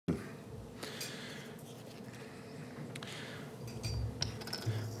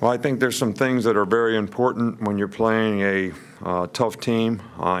Well, I think there's some things that are very important when you're playing a tough team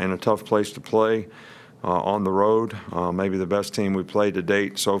in a tough place to play on the road. Maybe the best team we played to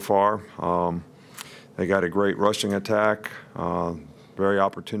date so far. They got a great rushing attack, very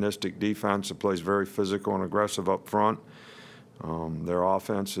opportunistic defense that plays very physical and aggressive up front. Their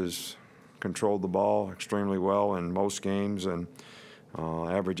offense has controlled the ball extremely well in most games and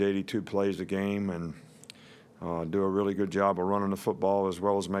average 82 plays a game and do a really good job of running the football as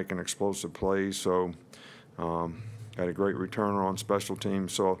well as making explosive plays. So got a great returner on special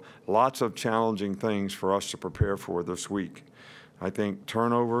teams. So lots of challenging things for us to prepare for this week. I think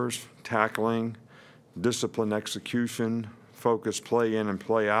turnovers, tackling, discipline execution, focused play in and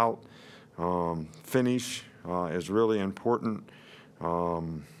play out, finish is really important.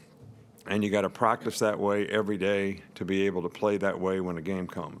 And you got to practice that way every day to be able to play that way when the game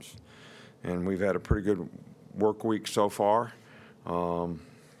comes. And we've had a pretty good work week so far.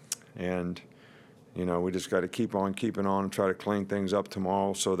 And, you know, we just got to keep on keeping on and try to clean things up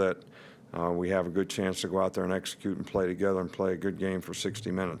tomorrow so that we have a good chance to go out there and execute and play together and play a good game for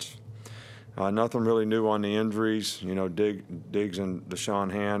 60 minutes. Nothing really new on the injuries. You know, Diggs and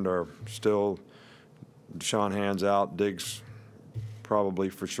Deshaun Hand are still – Deshaun Hand's out. Diggs probably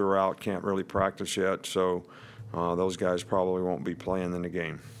for sure out. Can't really practice yet. So those guys probably won't be playing in the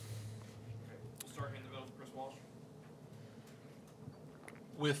game. Starting in the middle, Chris Walsh.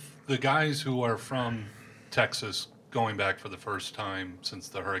 With the guys who are from Texas going back for the first time since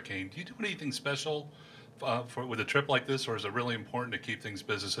the hurricane, do you do anything special with a trip like this, or is it really important to keep things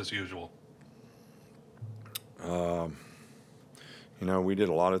business as usual? You know, we did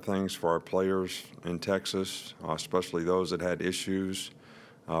a lot of things for our players in Texas, especially those that had issues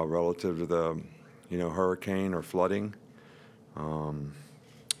relative to the, you know, hurricane or flooding. You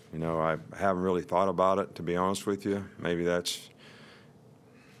know, I haven't really thought about it, to be honest with you. Maybe that's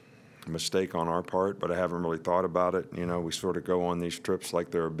a mistake on our part, but I haven't really thought about it. You know, we sort of go on these trips like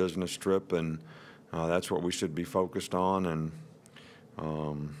they're a business trip, and that's what we should be focused on. And,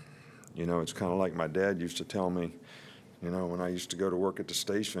 you know, it's kind of like my dad used to tell me, you know, when I used to go to work at the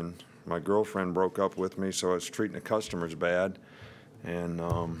station, my girlfriend broke up with me, so I was treating the customers bad. And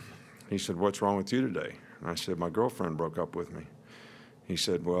he said, "What's wrong with you today?" And I said, "My girlfriend broke up with me." He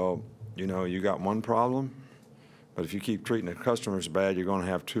said, "Well, you know, you got one problem, but if you keep treating the customers bad, you're going to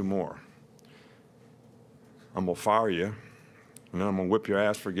have two more. I'm going to fire you, and then I'm going to whip your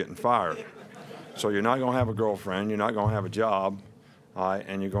ass for getting fired. So you're not going to have a girlfriend, you're not going to have a job,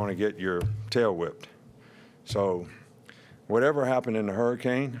 and you're going to get your tail whipped." So whatever happened in the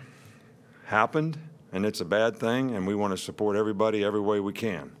hurricane happened, and it's a bad thing, and we want to support everybody every way we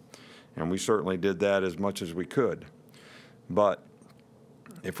can. And we certainly did that as much as we could. But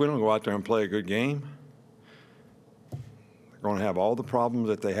if we don't go out there and play a good game, they're going to have all the problems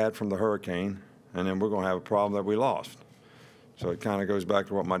that they had from the hurricane, and then we're going to have a problem that we lost. So it kind of goes back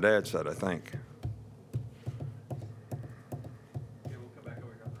to what my dad said, I think.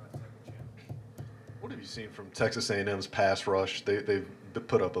 What have you seen from Texas A&M's pass rush? They've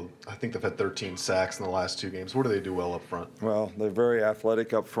put up I think they've had 13 sacks in the last two games. What do they do well up front? Well, they're very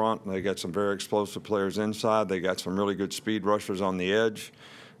athletic up front. They got some very explosive players inside. They got some really good speed rushers on the edge.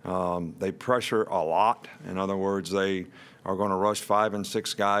 They pressure a lot. In other words, they are going to rush 5 and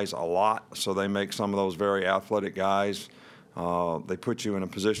 6 guys a lot, so they make some of those very athletic guys. They put you in a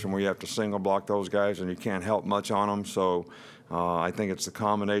position where you have to single block those guys, and you can't help much on them. So I think it's the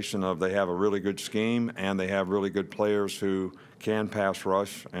combination of they have a really good scheme and they have really good players who can pass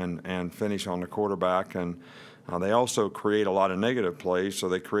rush and finish on the quarterback. And they also create a lot of negative plays, so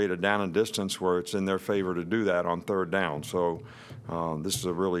they create a down and distance where it's in their favor to do that on third down. So this is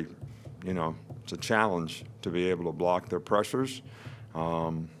a really, you know, it's a challenge to be able to block their pressures.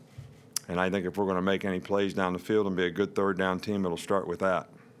 And I think if we're going to make any plays down the field and be a good third down team, it'll start with that.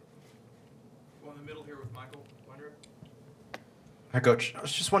 Well, in the middle here with Michael. Hi, Coach. I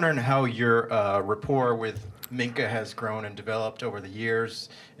was just wondering how your rapport with Minkah has grown and developed over the years,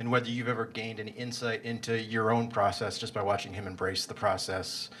 and whether you've ever gained any insight into your own process just by watching him embrace the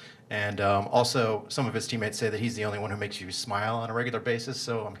process. And also, some of his teammates say that he's the only one who makes you smile on a regular basis,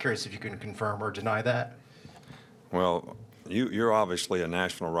 so I'm curious if you can confirm or deny that. Well, you're obviously a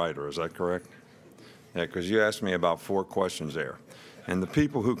national writer, is that correct? Yeah, because you asked me about 4 questions there. And the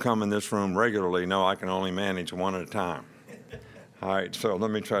people who come in this room regularly know I can only manage one at a time. All right, so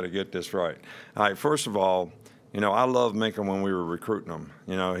let me try to get this right. All right, first of all, you know, I loved Minkah when we were recruiting him.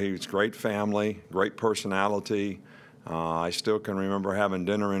 You know, he was great family, great personality. I still can remember having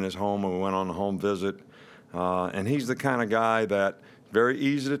dinner in his home when we went on a home visit. And he's the kind of guy that very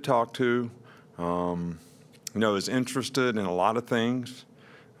easy to talk to, you know, is interested in a lot of things.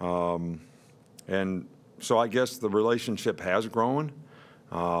 And so I guess the relationship has grown,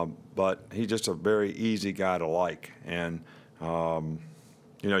 but he's just a very easy guy to like. And,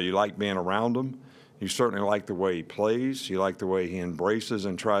 you like being around him. You certainly like the way he plays. You like the way he embraces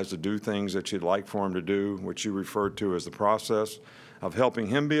and tries to do things that you'd like for him to do, which you referred to as the process of helping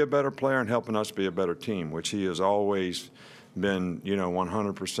him be a better player and helping us be a better team, which he has always been,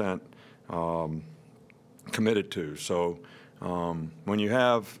 100% committed to. So when you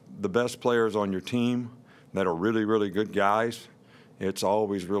have the best players on your team that are really, really good guys, it's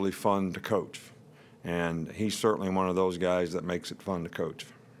always really fun to coach. And he's certainly one of those guys that makes it fun to coach.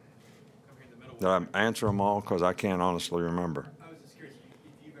 Did I answer them all? Because I can't honestly remember. I was just curious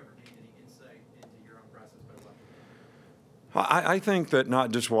if you've ever gained any insight into your own process by watching him. I think that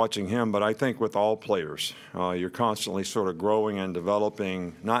not just watching him, but I think with all players, you're constantly sort of growing and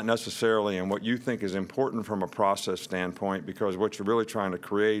developing, not necessarily in what you think is important from a process standpoint, because what you're really trying to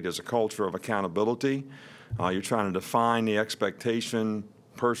create is a culture of accountability. You're trying to define the expectation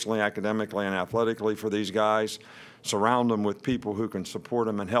personally, academically, and athletically for these guys. Surround them with people who can support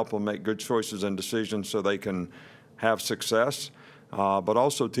them and help them make good choices and decisions so they can have success, but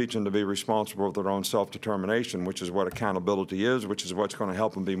also teach them to be responsible for their own self-determination, which is what accountability is, which is what's going to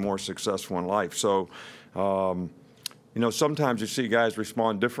help them be more successful in life. So, sometimes you see guys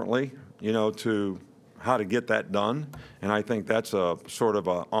respond differently, to how to get that done, and I think that's a sort of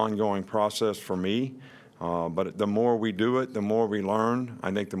an ongoing process for me. But the more we do it, the more we learn,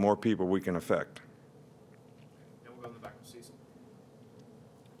 I think the more people we can affect.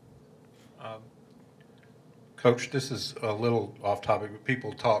 Coach, this is a little off topic, but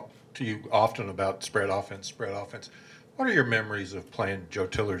people talk to you often about spread offense, spread offense. What are your memories of playing Joe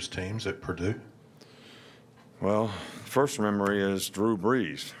Tiller's teams at Purdue? Well, first memory is Drew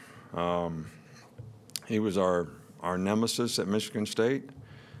Brees. He was our nemesis at Michigan State.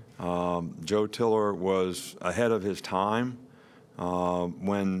 Joe Tiller was ahead of his time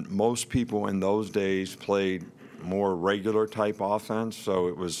when most people in those days played more regular type offense, so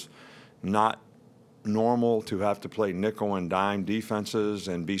it was not normal to have to play nickel and dime defenses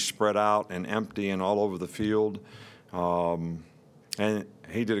and be spread out and empty and all over the field. And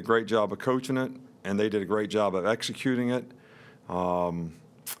he did a great job of coaching it, and they did a great job of executing it.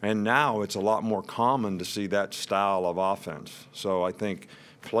 And now it's a lot more common to see that style of offense. So I think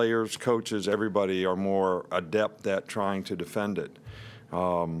players, coaches, everybody are more adept at trying to defend it.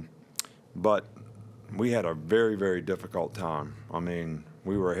 But we had a very, very difficult time. I mean,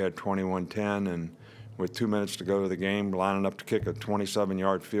 we were ahead 21-10, and with 2 minutes to go to the game, lining up to kick a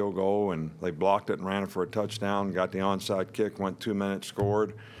 27-yard field goal, and they blocked it and ran it for a touchdown, got the onside kick, went 2 minutes,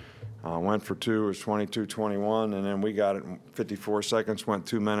 scored. Went for two, it was 22-21, and then we got it in 54 seconds, went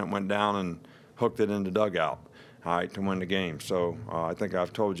 2 minutes, went down and hooked it in the dugout, all right, to win the game. So I think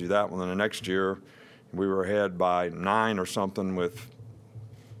I've told you that one. Then the next year, we were ahead by 9 or something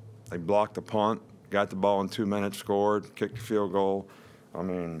they blocked the punt, got the ball in 2 minutes, scored, kicked the field goal. I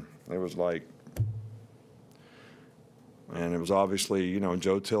mean, it was like, and it was obviously,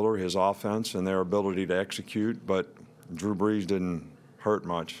 Joe Tiller, his offense, and their ability to execute, but Drew Brees didn't hurt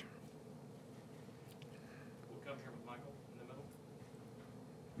much.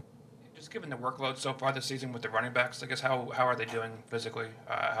 Just given the workload so far this season with the running backs, I guess how are they doing physically?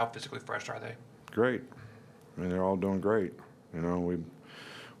 How physically fresh are they? Great. I mean, they're all doing great. We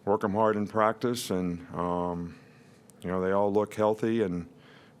work them hard in practice, and they all look healthy and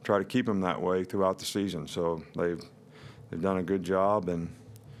try to keep them that way throughout the season. So they've done a good job, and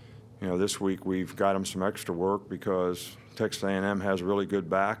this week we've got them some extra work because Texas A&M has really good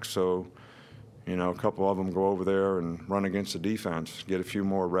backs. So a couple of them go over there and run against the defense, get a few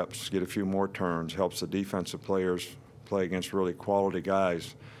more reps, get a few more turns, helps the defensive players play against really quality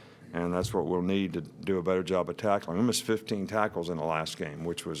guys. And that's what we'll need to do a better job of tackling. We missed 15 tackles in the last game,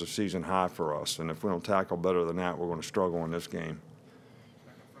 which was a season high for us. And if we don't tackle better than that, we're going to struggle in this game.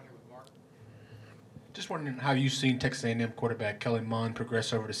 Just wondering how you've seen Texas A&M quarterback Kellen Mond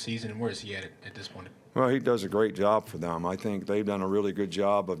progress over the season, and where is he at this point? Well, he does a great job for them. I think they've done a really good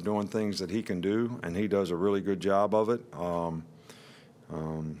job of doing things that he can do, and he does a really good job of it.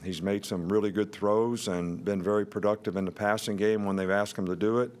 He's made some really good throws and been very productive in the passing game when they've asked him to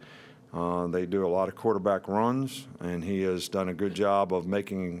do it. They do a lot of quarterback runs, and he has done a good job of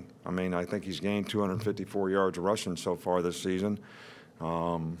making – I think he's gained 254 yards rushing so far this season.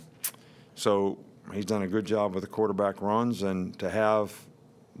 So he's done a good job with the quarterback runs, and to have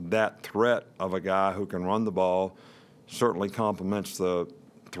that threat of a guy who can run the ball certainly complements the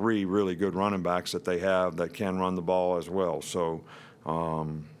 3 really good running backs that they have that can run the ball as well. So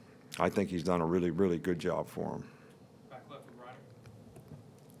I think he's done a really, really good job for him. Back left with Ryder.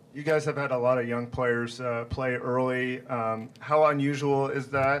 You guys have had a lot of young players play early. How unusual is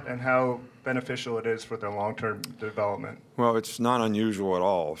that, and how beneficial it is for their long-term development? Well, it's not unusual at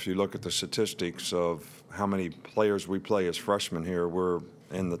all. If you look at the statistics of how many players we play as freshmen here, we're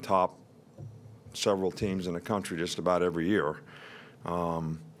in the top several teams in the country just about every year.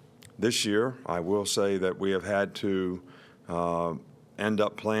 This year, I will say that we have had to end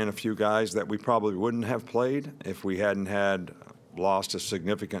up playing a few guys that we probably wouldn't have played if we hadn't had lost a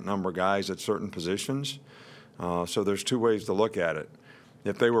significant number of guys at certain positions. So there's two ways to look at it.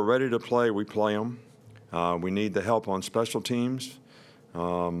 If they were ready to play, we play them. We need the help on special teams.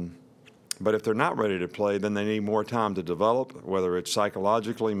 But if they're not ready to play, then they need more time to develop, whether it's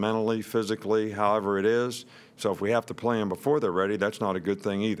psychologically, mentally, physically, however it is. So if we have to play them before they're ready, that's not a good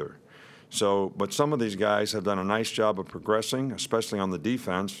thing either. So, but some of these guys have done a nice job of progressing, especially on the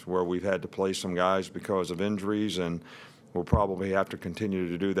defense, where we've had to play some guys because of injuries, and we'll probably have to continue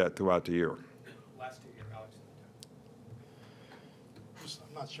to do that throughout the year. Last 2 years, Alex.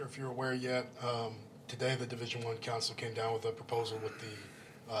 I'm not sure if you're aware yet. Today, the Division I Council came down with a proposal with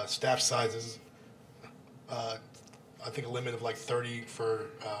the staff sizes. I think a limit of like 30 for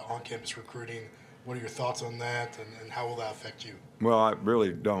on-campus recruiting. What are your thoughts on that, and how will that affect you? Well, I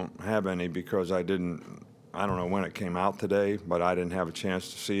really don't have any because I don't know when it came out today, but I didn't have a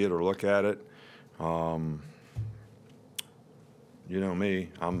chance to see it or look at it. You know me,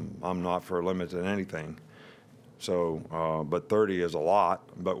 I'm not for a limit to anything. So, but 30 is a lot,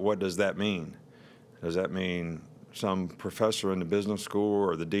 but what does that mean? Does that mean some professor in the business school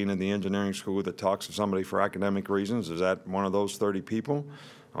or the dean of the engineering school that talks to somebody for academic reasons? Is that one of those 30 people?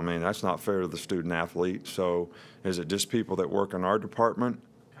 I mean, that's not fair to the student athlete. So is it just people that work in our department?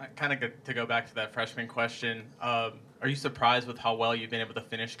 Kind of to go back to that freshman question, are you surprised with how well you've been able to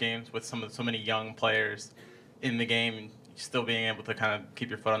finish games with so many young players in the game and still being able to kind of keep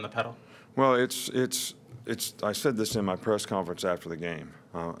your foot on the pedal? Well, I said this in my press conference after the game.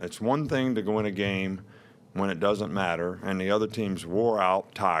 It's one thing to go in a game when it doesn't matter and the other team's wore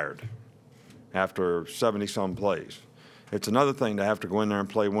out, tired after 70-some plays. It's another thing to have to go in there and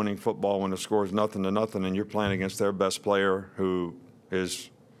play winning football when the score is 0-0 and you're playing against their best player who is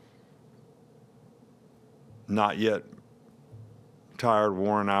not yet tired,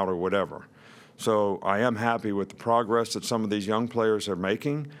 worn out, or whatever. So I am happy with the progress that some of these young players are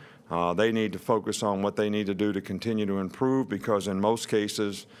making. They need to focus on what they need to do to continue to improve because in most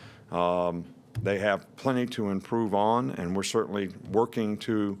cases they have plenty to improve on, and we're certainly working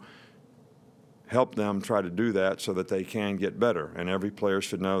to help them try to do that so that they can get better. And every player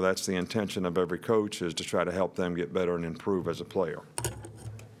should know that's the intention of every coach, is to try to help them get better and improve as a player.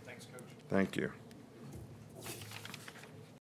 Thanks, Coach. Thank you.